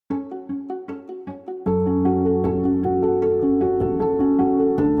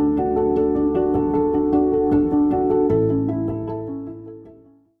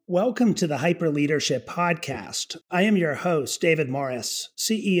Welcome to the Hyper Leadership Podcast. I am your host, David Morris,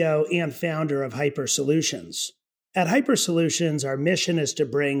 CEO and founder of Hyper Solutions. At Hyper Solutions, our mission is to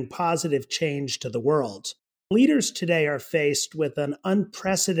bring positive change to the world. Leaders today are faced with an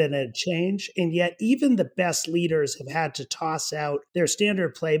unprecedented change, and yet even the best leaders have had to toss out their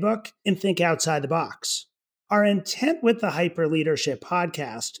standard playbook and think outside the box. Our intent with the Hyper Leadership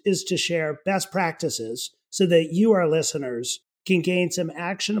Podcast is to share best practices so that you, our listeners, can gain some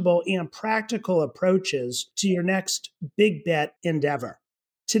actionable and practical approaches to your next big bet endeavor.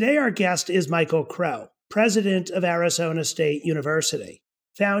 Today, our guest is Michael Crow, president of Arizona State University.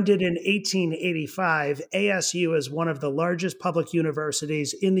 Founded in 1885, ASU is one of the largest public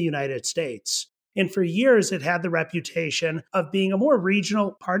universities in the United States. And for years, it had the reputation of being a more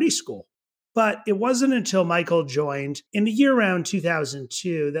regional party school. But it wasn't until Michael joined in the year around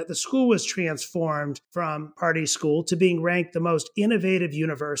 2002 that the school was transformed from party school to being ranked the most innovative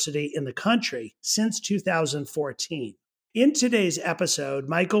university in the country since 2014. In today's episode,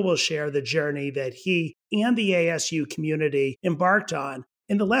 Michael will share the journey that he and the ASU community embarked on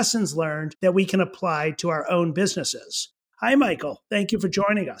and the lessons learned that we can apply to our own businesses. Hi, Michael. Thank you for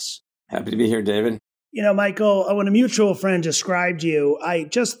joining us. Happy to be here, David. You know, Michael, when a mutual friend described you, I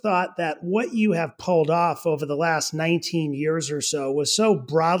just thought that what you have pulled off over the last 19 years or so was so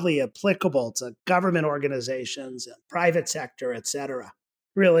broadly applicable to government organizations and private sector, et cetera.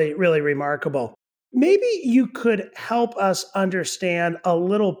 Really, really remarkable. Maybe you could help us understand a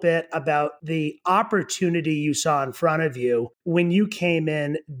little bit about the opportunity you saw in front of you when you came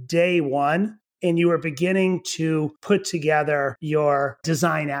in day one and you were beginning to put together your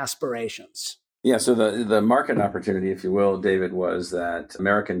design aspirations. Yeah, so the market opportunity, if you will, David, was that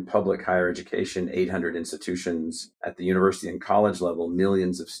American public higher education, 800 institutions at the university and college level,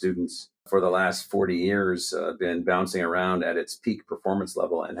 millions of students for the last 40 years been bouncing around at its peak performance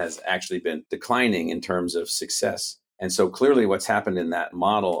level and has actually been declining in terms of success. And so clearly what's happened in that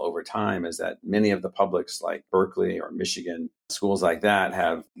model over time is that many of the publics like Berkeley or Michigan, schools like that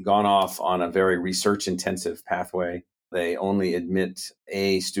have gone off on a very research intensive pathway. They only admit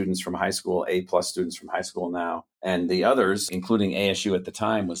A students from high school, A+ students from high school now. And the others, including ASU at the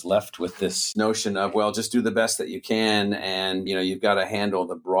time, was left with this notion of, well, just do the best that you can. And, you've got to handle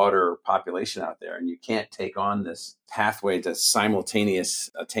the broader population out there. And you can't take on this pathway to simultaneous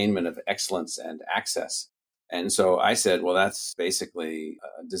attainment of excellence and access. And so I said, well, that's basically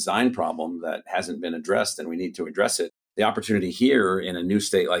a design problem that hasn't been addressed and we need to address it. The opportunity here in a new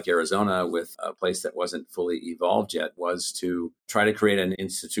state like Arizona with a place that wasn't fully evolved yet was to try to create an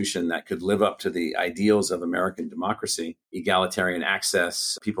institution that could live up to the ideals of American democracy, egalitarian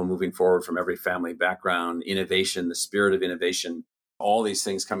access, people moving forward from every family background, innovation, the spirit of innovation, all these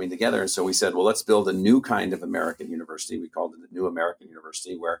things coming together. And so we said, well, let's build a new kind of American university. We called it the New American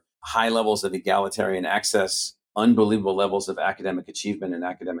University, where high levels of egalitarian access, unbelievable levels of academic achievement and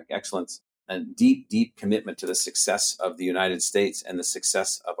academic excellence, a deep, deep commitment to the success of the United States and the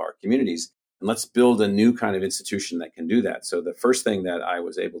success of our communities. And let's build a new kind of institution that can do that. So the first thing that I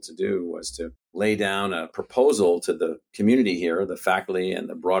was able to do was to lay down a proposal to the community here, the faculty and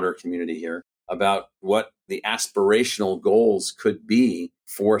the broader community here, about what the aspirational goals could be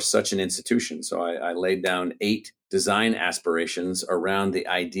for such an institution. So I laid down 8 design aspirations around the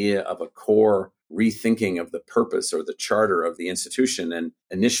idea of a core rethinking of the purpose or the charter of the institution, and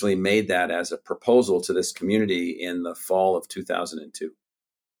initially made that as a proposal to this community in the fall of 2002.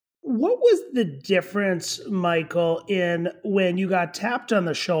 What was the difference, Michael, in when you got tapped on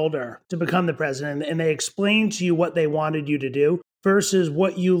the shoulder to become the president and they explained to you what they wanted you to do versus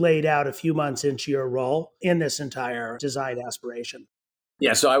what you laid out a few months into your role in this entire design aspiration?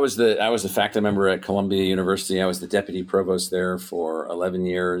 Yeah, so I was the faculty member at Columbia University. I was the deputy provost there for 11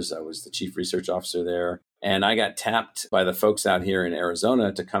 years. I was the chief research officer there. And I got tapped by the folks out here in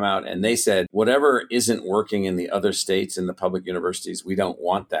Arizona to come out. And they said, whatever isn't working in the other states in the public universities, we don't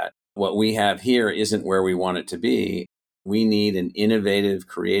want that. What we have here isn't where we want it to be. We need an innovative,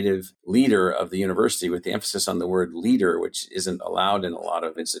 creative leader of the university with the emphasis on the word leader, which isn't allowed in a lot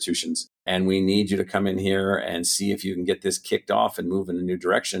of institutions. And we need you to come in here and see if you can get this kicked off and move in a new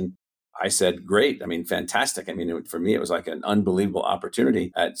direction. I said, great. Fantastic. For me, it was like an unbelievable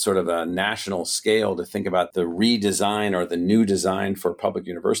opportunity at sort of a national scale to think about the redesign or the new design for public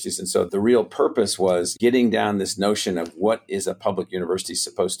universities. And so the real purpose was getting down this notion of what is a public university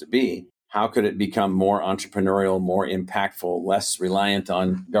supposed to be. How could it become more entrepreneurial, more impactful, less reliant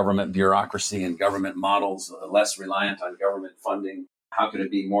on government bureaucracy and government models, less reliant on government funding? How could it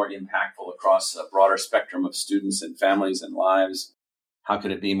be more impactful across a broader spectrum of students and families and lives? How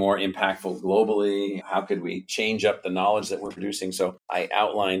could it be more impactful globally? How could we change up the knowledge that we're producing? So I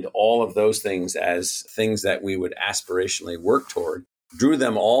outlined all of those things as things that we would aspirationally work toward. Drew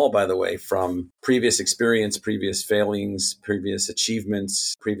them all, by the way, from previous experience, previous failings, previous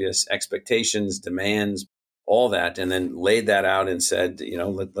achievements, previous expectations, demands, all that, and then laid that out and said,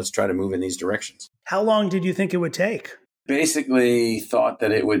 let's try to move in these directions. How long did you think it would take? Basically thought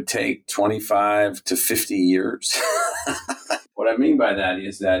that it would take 25 to 50 years. What I mean by that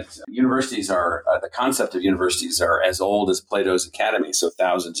is that universities are, the concept of universities are as old as Plato's Academy, so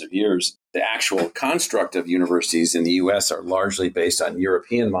thousands of years. The actual construct of universities in the U.S. are largely based on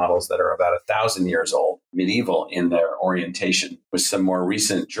European models that are about 1,000 years old, medieval in their orientation, with some more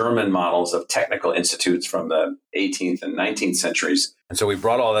recent German models of technical institutes from the 18th and 19th centuries. And so we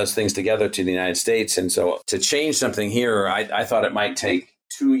brought all those things together to the United States. And so to change something here, I thought it might take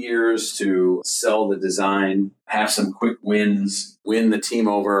 2 years to sell the design, have some quick wins, win the team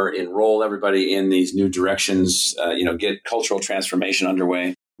over, enroll everybody in these new directions, get cultural transformation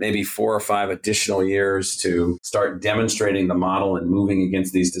underway. Maybe 4 or 5 additional years to start demonstrating the model and moving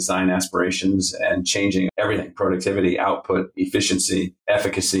against these design aspirations and changing everything, productivity, output, efficiency,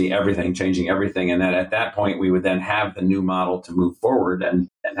 efficacy, everything, changing everything. And then at that point, we would then have the new model to move forward. And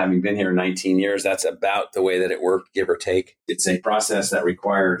having been here 19 years, that's about the way that it worked, give or take. It's a process that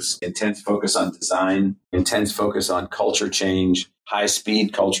requires intense focus on design, intense focus on culture change, high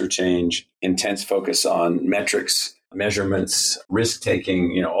speed culture change, intense focus on metrics, measurements,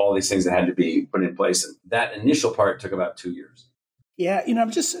 risk-taking, all these things that had to be put in place. And that initial part took about 2 years. Yeah,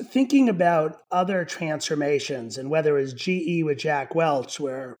 I'm just thinking about other transformations and whether it was GE with Jack Welch,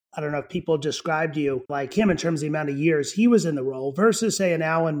 where I don't know if people described you like him in terms of the amount of years he was in the role versus, say, an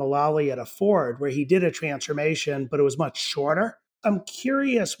Alan Mulally at a Ford, where he did a transformation, but it was much shorter. I'm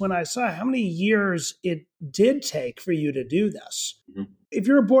curious when I saw how many years it did take for you to do this. Mm-hmm. If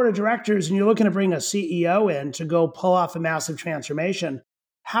you're a board of directors and you're looking to bring a CEO in to go pull off a massive transformation,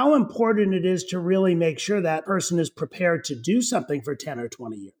 how important it is to really make sure that person is prepared to do something for 10 or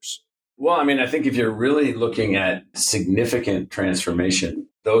 20 years. Well, I think if you're really looking at significant transformation,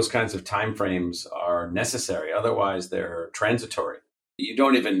 those kinds of timeframes are necessary. Otherwise, they're transitory. You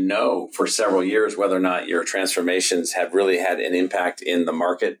don't even know for several years whether or not your transformations have really had an impact in the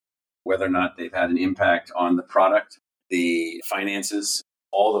market, whether or not they've had an impact on the product, the finances,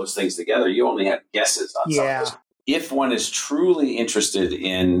 all those things together. You only have guesses on some of this. If one is truly interested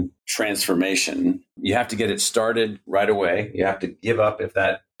in transformation, you have to get it started right away. You have to give up if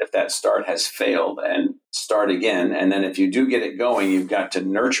that start has failed and start again. And then if you do get it going, you've got to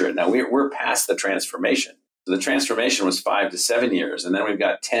nurture it. Now, we're past the transformation. So the transformation was 5 to 7 years. And then we've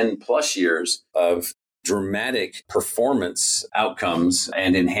got 10 plus years of dramatic performance outcomes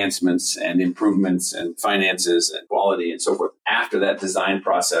and enhancements and improvements and finances and quality and so forth after that design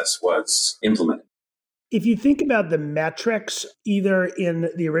process was implemented. If you think about the metrics, either in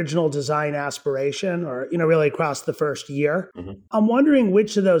the original design aspiration or, really across the first year, mm-hmm. I'm wondering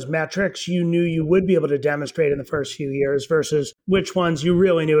which of those metrics you knew you would be able to demonstrate in the first few years versus which ones you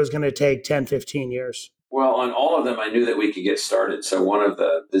really knew was going to take 10, 15 years. Well, on all of them, I knew that we could get started. So one of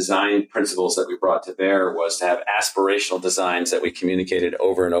the design principles that we brought to bear was to have aspirational designs that we communicated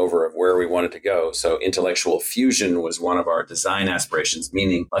over and over of where we wanted to go. So intellectual fusion was one of our design aspirations,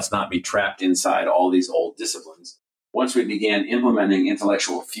 meaning let's not be trapped inside all these old disciplines. Once we began implementing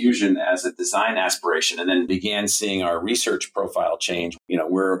intellectual fusion as a design aspiration and then began seeing our research profile change,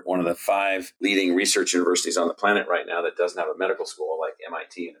 we're one of the 5 leading research universities on the planet right now that doesn't have a medical school like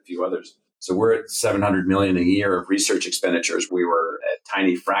MIT and a few others. So we're at $700 million a year of research expenditures. We were a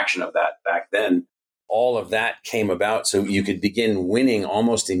tiny fraction of that back then. All of that came about so you could begin winning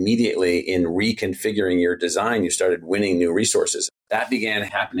almost immediately in reconfiguring your design. You started winning new resources. That began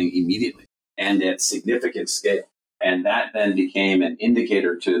happening immediately and at significant scale. And that then became an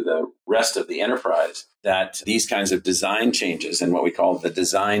indicator to the rest of the enterprise that these kinds of design changes and what we call the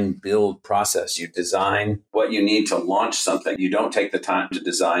design build process, you design what you need to launch something. You don't take the time to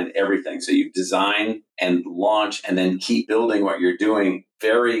design everything. So you design and launch and then keep building what you're doing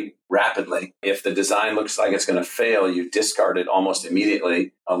very rapidly. If the design looks like it's going to fail, you discard it almost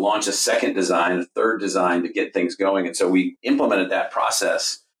immediately, launch a second design, a third design to get things going. And so we implemented that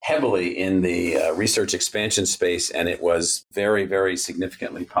process heavily in the research expansion space, and it was very, very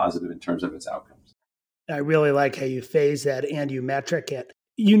significantly positive in terms of its outcomes. I really like how you phase that and you metric it.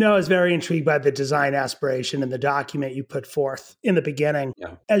 I was very intrigued by the design aspiration and the document you put forth in the beginning.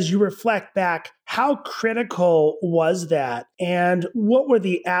 Yeah. As you reflect back, how critical was that? And what were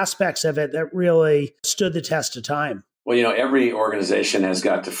the aspects of it that really stood the test of time? Well, every organization has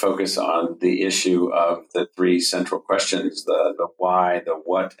got to focus on the issue of the three central questions, the why, the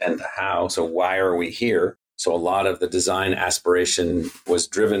what, and the how. So why are we here? So a lot of the design aspiration was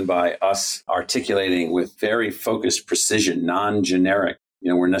driven by us articulating with very focused precision, non-generic.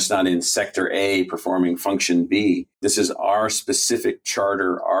 We're just not in sector A performing function B. This is our specific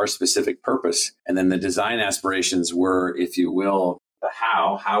charter, our specific purpose. And then the design aspirations were, if you will, the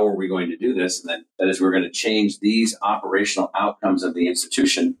how are we going to do this? And then that is, we're going to change these operational outcomes of the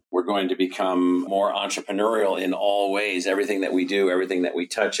institution. We're going to become more entrepreneurial in all ways, everything that we do, everything that we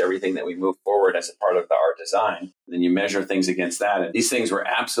touch, everything that we move forward as a part of our design. And then you measure things against that. And these things were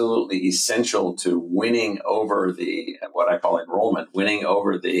absolutely essential to winning over the, what I call enrollment, winning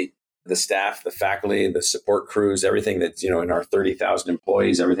over the staff, the faculty, the support crews, everything that's, in our 30,000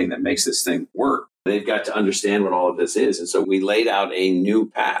 employees, everything that makes this thing work. They've got to understand what all of this is. And so we laid out a new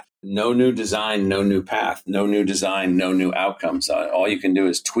path. No new design, no new path. No new design, no new outcomes. All you can do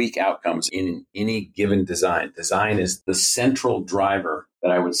is tweak outcomes in any given design. Design is the central driver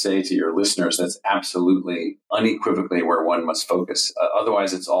that I would say to your listeners. That's absolutely unequivocally where one must focus.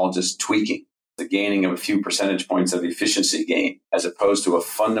 Otherwise, it's all just tweaking. The gaining of a few percentage points of efficiency gain, as opposed to a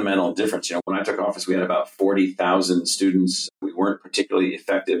fundamental difference. When I took office, we had about 40,000 students. We weren't particularly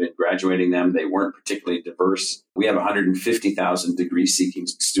effective in graduating them. They weren't particularly diverse. We have 150,000 degree-seeking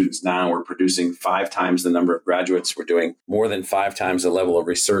students now. We're producing 5 times the number of graduates. We're doing more than 5 times the level of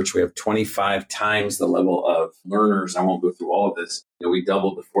research. We have 25 times the level of learners. I won't go through all of this. We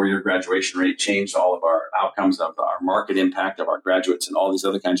doubled the 4-year graduation rate, changed all of our outcomes of our market impact of our graduates and all these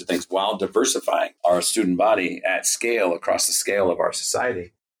other kinds of things while diversifying our student body at scale across the scale of our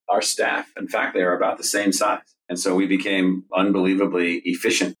society. Our staff and faculty are about the same size. And so we became unbelievably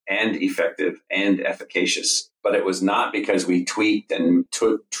efficient and effective and efficacious. But it was not because we tweaked and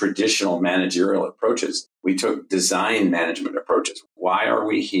took traditional managerial approaches. We took design management approaches. Why are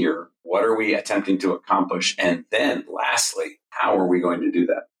we here? What are we attempting to accomplish? And then lastly, how are we going to do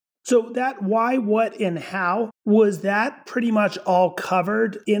that? So that why, what, and how, was that pretty much all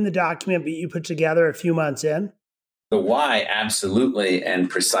covered in the document that you put together a few months in? The why, absolutely and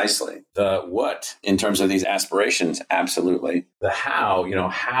precisely. The what, in terms of these aspirations, absolutely. The how,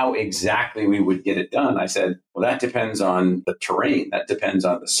 how exactly we would get it done. I said, well, that depends on the terrain. That depends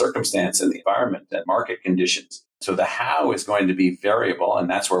on the circumstance and the environment and market conditions. So the how is going to be variable, and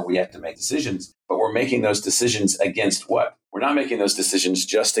that's where we have to make decisions. But we're making those decisions against what? We're not making those decisions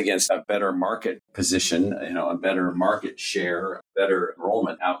just against a better market position, a better market share, a better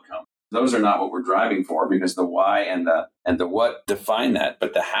enrollment outcome. Those are not what we're driving for, because the why and the what define that.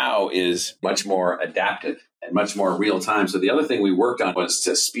 But the how is much more adaptive and much more real time. So the other thing we worked on was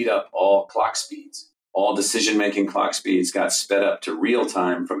to speed up all clock speeds. All decision-making clock speeds got sped up to real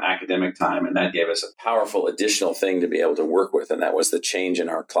time from academic time. And that gave us a powerful additional thing to be able to work with. And that was the change in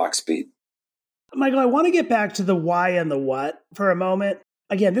our clock speed. Michael, I want to get back to the why and the what for a moment.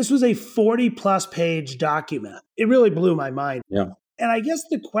 Again, this was a 40-plus page document. It really blew my mind. Yeah. And I guess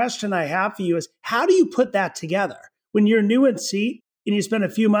the question I have for you is, how do you put that together? When you're new in seat and you spend a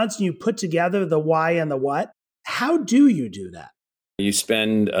few months and you put together the why and the what, how do you do that? You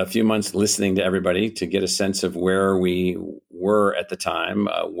spend a few months listening to everybody to get a sense of where we were at the time,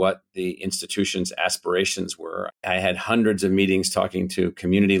 what the institution's aspirations were. I had hundreds of meetings talking to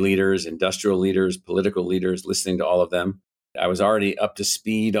community leaders, industrial leaders, political leaders, listening to all of them. I was already up to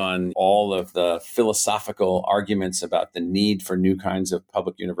speed on all of the philosophical arguments about the need for new kinds of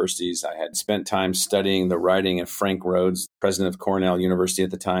public universities. I had spent time studying the writing of Frank Rhodes, president of Cornell University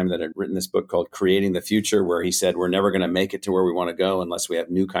at the time, that had written this book called Creating the Future, where he said, we're never going to make it to where we want to go unless we have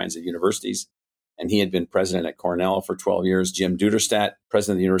new kinds of universities. And he had been president at Cornell for 12 years. Jim Duderstadt,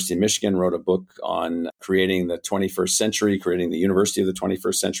 president of the University of Michigan, wrote a book on creating the 21st century, creating the university of the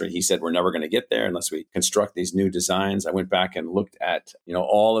 21st century. He said, we're never going to get there unless we construct these new designs. I went back and looked at,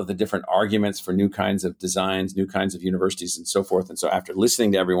 all of the different arguments for new kinds of designs, new kinds of universities, and so forth. And so after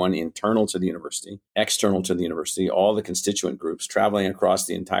listening to everyone internal to the university, external to the university, all the constituent groups, traveling across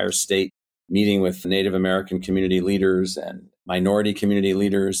the entire state, meeting with Native American community leaders and minority community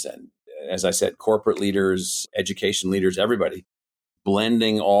leaders, and as I said, corporate leaders, education leaders, everybody,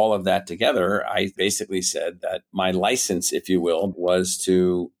 blending all of that together, I basically said that my license, if you will, was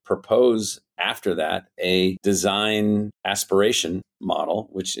to propose after that a design aspiration model,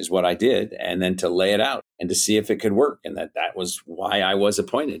 which is what I did, and then to lay it out and to see if it could work. And that was why I was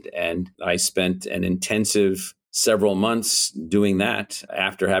appointed. And I spent an intensive several months doing that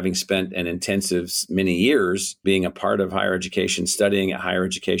after having spent an intensive many years being a part of higher education, studying at higher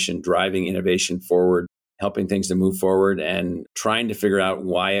education, driving innovation forward, helping things to move forward and trying to figure out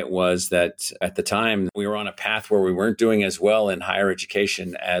why it was that at the time we were on a path where we weren't doing as well in higher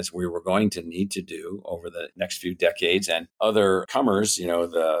education as we were going to need to do over the next few decades. And other comers,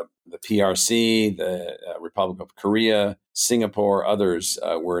 the PRC, the Republic of Korea, Singapore, others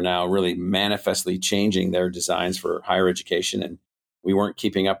were now really manifestly changing their designs for higher education. And we weren't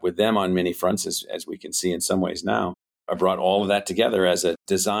keeping up with them on many fronts, as we can see in some ways now. I brought all of that together as a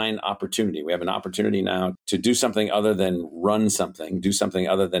design opportunity. We have an opportunity now to do something other than run something, do something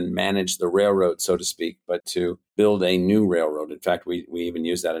other than manage the railroad, so to speak, but to build a new railroad. In fact, we even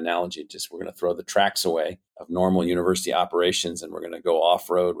use that analogy. We're going to throw the tracks away of normal university operations, and we're going to go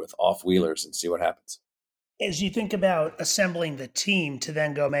off-road with off-wheelers and see what happens. As you think about assembling the team to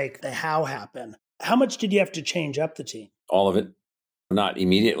then go make the how happen, how much did you have to change up the team? All of it. Not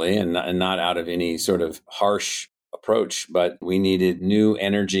immediately and not out of any sort of harsh approach, but we needed new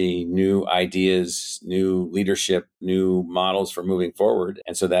energy, new ideas, new leadership, new models for moving forward.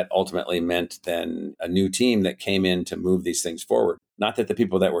 And so that ultimately meant then a new team that came in to move these things forward. Not that the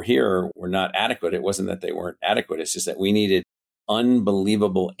people that were here were not adequate. It wasn't that they weren't adequate. It's just that we needed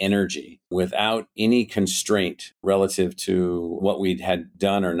unbelievable energy without any constraint relative to what we had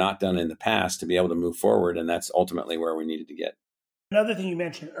done or not done in the past to be able to move forward. And that's ultimately where we needed to get. Another thing you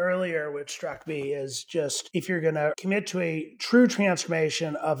mentioned earlier, which struck me, is just if you're going to commit to a true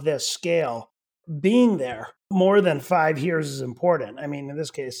transformation of this scale, being there more than 5 years is important. I mean, in this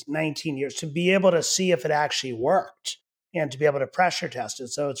case, 19 years, to be able to see if it actually worked and to be able to pressure test it.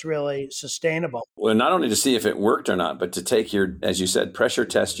 So it's really sustainable. Well, not only to see if it worked or not, but to take as you said, pressure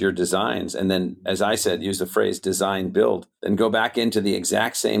test your designs. And then, as I said, use the phrase design build, then go back into the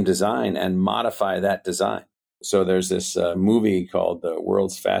exact same design and modify that design. So there's this movie called The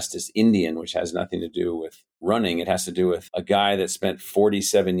World's Fastest Indian, which has nothing to do with running. It has to do with a guy that spent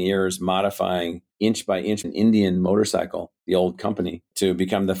 47 years modifying inch by inch an Indian motorcycle, the old company, to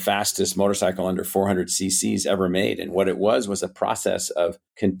become the fastest motorcycle under 400 cc's ever made. And what it was a process of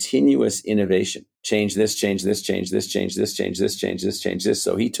continuous innovation. Change this, change this, change this, change this, change this, change this, change this.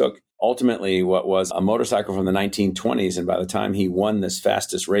 So he took ultimately what was a motorcycle from the 1920s. And by the time he won this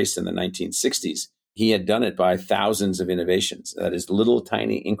fastest race in the 1960s, he had done it by thousands of innovations. That is little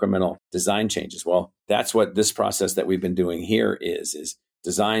tiny incremental design changes. Well, that's what this process that we've been doing here is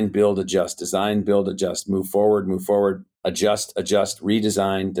design, build, adjust, move forward, adjust,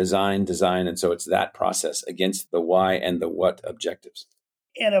 redesign, design. And so it's that process against the why and the what objectives.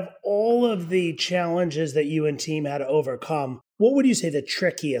 And of all of the challenges that you and team had to overcome, what would you say the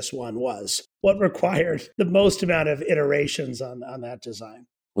trickiest one was? What required the most amount of iterations on that design?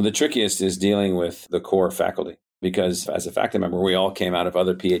 Well, the trickiest is dealing with the core faculty, because as a faculty member, we all came out of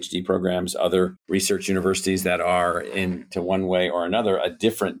other PhD programs, other research universities that are into one way or another a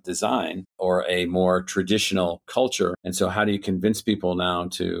different design or a more traditional culture. And so how do you convince people now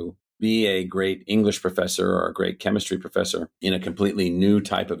to be a great English professor or a great chemistry professor in a completely new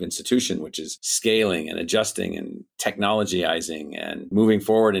type of institution, which is scaling and adjusting and technologizing and moving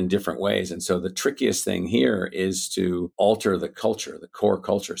forward in different ways. And so the trickiest thing here is to alter the culture, the core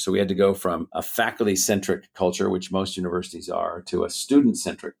culture. So we had to go from a faculty-centric culture, which most universities are, to a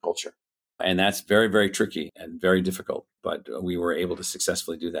student-centric culture. And that's very, very tricky and very difficult, but we were able to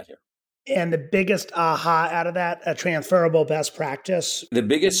successfully do that here. And the biggest aha out of that, a transferable best practice? The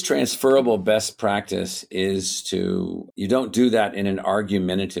biggest transferable best practice is you don't do that in an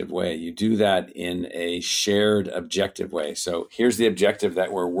argumentative way. You do that in a shared objective way. So here's the objective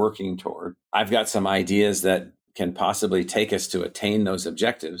that we're working toward. I've got some ideas that can possibly take us to attain those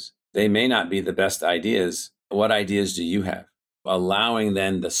objectives. They may not be the best ideas. What ideas do you have? Allowing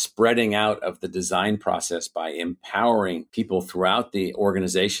then the spreading out of the design process by empowering people throughout the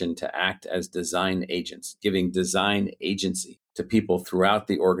organization to act as design agents, giving design agency to people throughout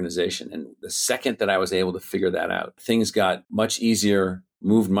the organization. And the second that I was able to figure that out, things got much easier,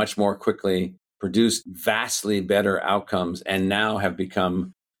 moved much more quickly, produced vastly better outcomes, and now have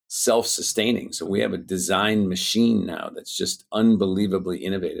become self-sustaining. So we have a design machine now that's just unbelievably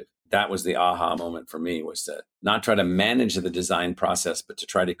innovative. That was the aha moment for me, was to not try to manage the design process, but to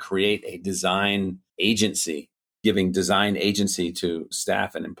try to create a design agency, giving design agency to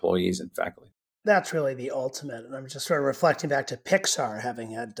staff and employees and faculty. That's really the ultimate. And I'm just sort of reflecting back to Pixar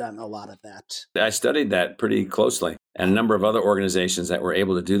having had done a lot of that. I studied that pretty closely, and a number of other organizations that were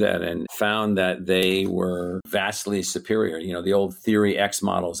able to do that, and found that they were vastly superior. You know, the old Theory X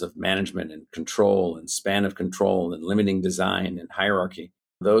models of management and control and span of control and limiting design and hierarchy.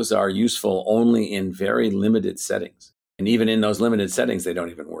 Those are useful only in very limited settings. And even in those limited settings, they don't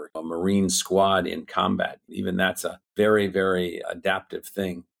even work. A Marine squad in combat, even that's a very, very adaptive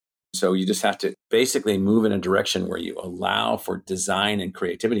thing. So you just have to basically move in a direction where you allow for design and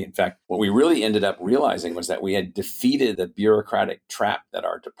creativity. In fact, what we really ended up realizing was that we had defeated the bureaucratic trap that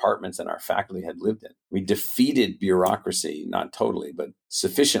our departments and our faculty had lived in. We defeated bureaucracy, not totally, but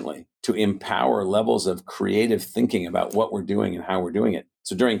sufficiently to empower levels of creative thinking about what we're doing and how we're doing it.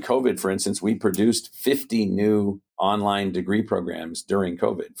 So during COVID, for instance, we produced 50 new online degree programs during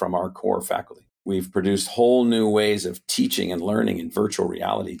COVID from our core faculty. We've produced whole new ways of teaching and learning in virtual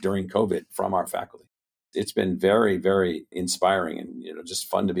reality during COVID from our faculty. It's been very, very inspiring and just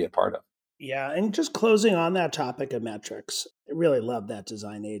fun to be a part of. Yeah, and just closing on that topic of metrics, I really love that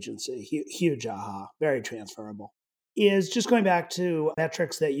design agency. Huge aha, very transferable. Is just going back to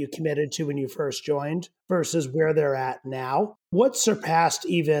metrics that you committed to when you first joined versus where they're at now. What surpassed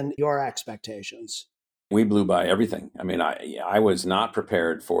even your expectations? We blew by everything. I mean, I was not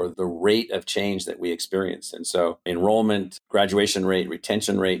prepared for the rate of change that we experienced. And so enrollment, graduation rate,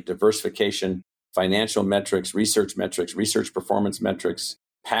 retention rate, diversification, financial metrics, research performance metrics,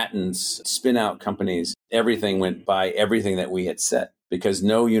 patents, spin out companies, everything went by everything that we had set because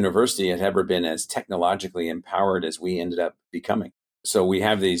no university had ever been as technologically empowered as we ended up becoming. So we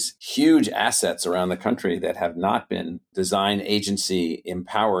have these huge assets around the country that have not been design agency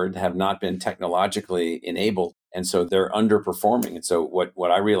empowered, have not been technologically enabled. And so they're underperforming. And so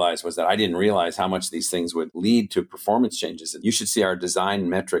what I realized was that I didn't realize how much these things would lead to performance changes. And you should see our design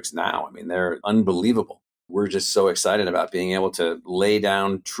metrics now. I mean, they're unbelievable. We're just so excited about being able to lay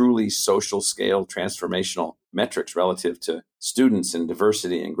down truly social scale transformational metrics relative to students and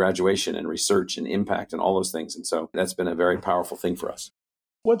diversity and graduation and research and impact and all those things. And so that's been a very powerful thing for us.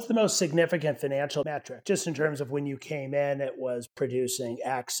 What's the most significant financial metric? Just in terms of when you came in, it was producing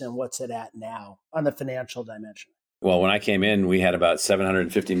X, and what's it at now on the financial dimension? Well, when I came in, we had about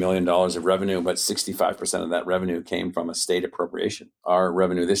 $750 million of revenue, but 65% of that revenue came from a state appropriation. Our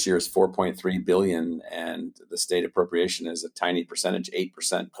revenue this year is $4.3 billion, and the state appropriation is a tiny percentage,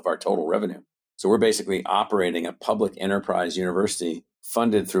 8% of our total revenue. So we're basically operating a public enterprise university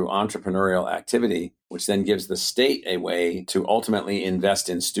funded through entrepreneurial activity, which then gives the state a way to ultimately invest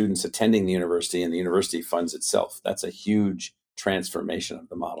in students attending the university, and the university funds itself. That's a huge transformation of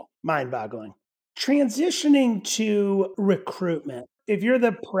the model. Mind-boggling. Transitioning to recruitment. If you're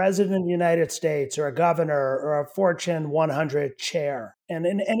the president of the United States or a governor or a Fortune 100 chair, and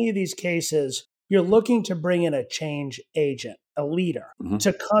in any of these cases, you're looking to bring in a change agent, a leader,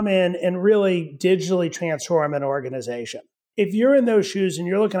 to come in and really digitally transform an organization. If you're in those shoes and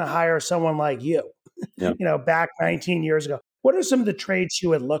you're looking to hire someone like you, back 19 years ago, what are some of the traits you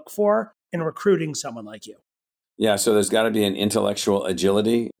would look for in recruiting someone like you? Yeah, so there's got to be an intellectual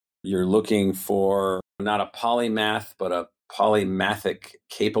agility. You're looking for not a polymath, but a polymathic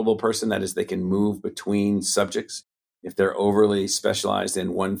capable person. That is, they can move between subjects. If they're overly specialized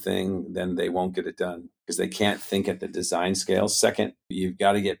in one thing, then they won't get it done because they can't think at the design scale. Second, you've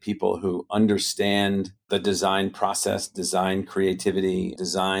got to get people who understand the design process, design creativity,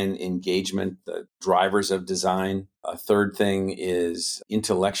 design engagement, the drivers of design. A third thing is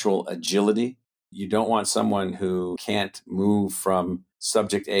intellectual agility. You don't want someone who can't move from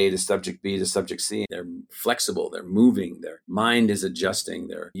subject A to subject B to subject C. They're flexible, they're moving, their mind is adjusting,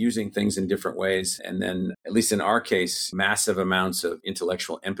 they're using things in different ways. And then, at least in our case, massive amounts of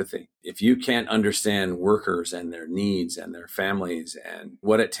intellectual empathy. If you can't understand workers and their needs and their families and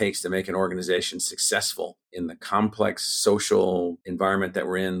what it takes to make an organization successful in the complex social environment that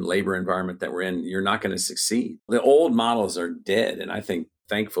we're in, labor environment that we're in, you're not going to succeed. The old models are dead, and I think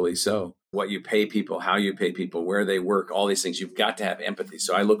thankfully so. What you pay people, how you pay people, where they work, all these things, you've got to have empathy.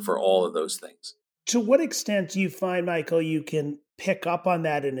 So I look for all of those things. To what extent do you find, Michael, you can pick up on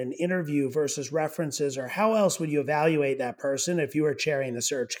that in an interview versus references, or how else would you evaluate that person if you were chairing the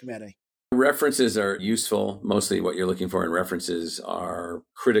search committee? References are useful. Mostly what you're looking for in references are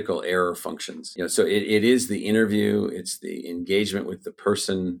critical error functions. So it is the interview, it's the engagement with the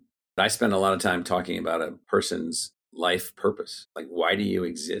person. I spend a lot of time talking about a person's life purpose. Like, why do you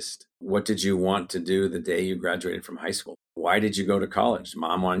exist? What did you want to do the day you graduated from high school? Why did you go to college?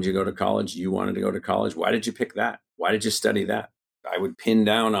 Mom wanted you to go to college. You wanted to go to college. Why did you pick that? Why did you study that? I would pin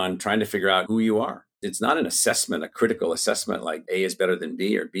down on trying to figure out who you are. It's not an assessment, a critical assessment like A is better than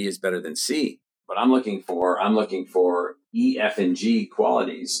B or B is better than C. But I'm looking for E, F, and G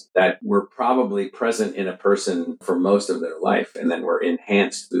qualities that were probably present in a person for most of their life and then were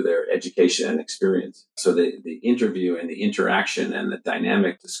enhanced through their education and experience. So the interview and the interaction and the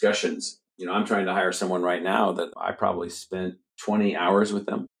dynamic discussions, I'm trying to hire someone right now that I probably spent 20 hours with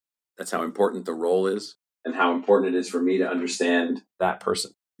them. That's how important the role is and how important it is for me to understand that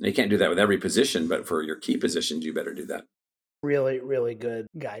person. And you can't do that with every position, but for your key positions, you better do that. Really, really good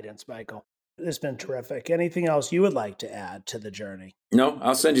guidance, Michael. It's been terrific. Anything else you would like to add to the journey? No,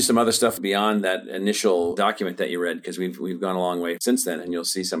 I'll send you some other stuff beyond that initial document that you read, because we've gone a long way since then, and you'll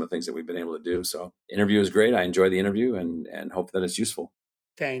see some of the things that we've been able to do. So interview is great. I enjoy the interview and hope that it's useful.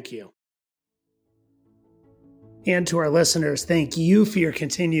 Thank you. And to our listeners, thank you for your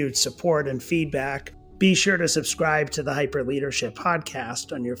continued support and feedback. Be sure to subscribe to the Hyper Leadership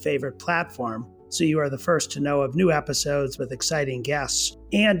Podcast on your favorite platform so you are the first to know of new episodes with exciting guests.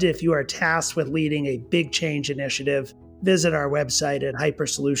 And if you are tasked with leading a big change initiative, visit our website at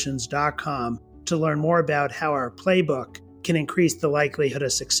hypersolutions.com to learn more about how our playbook can increase the likelihood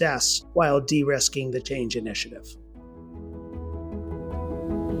of success while de-risking the change initiative.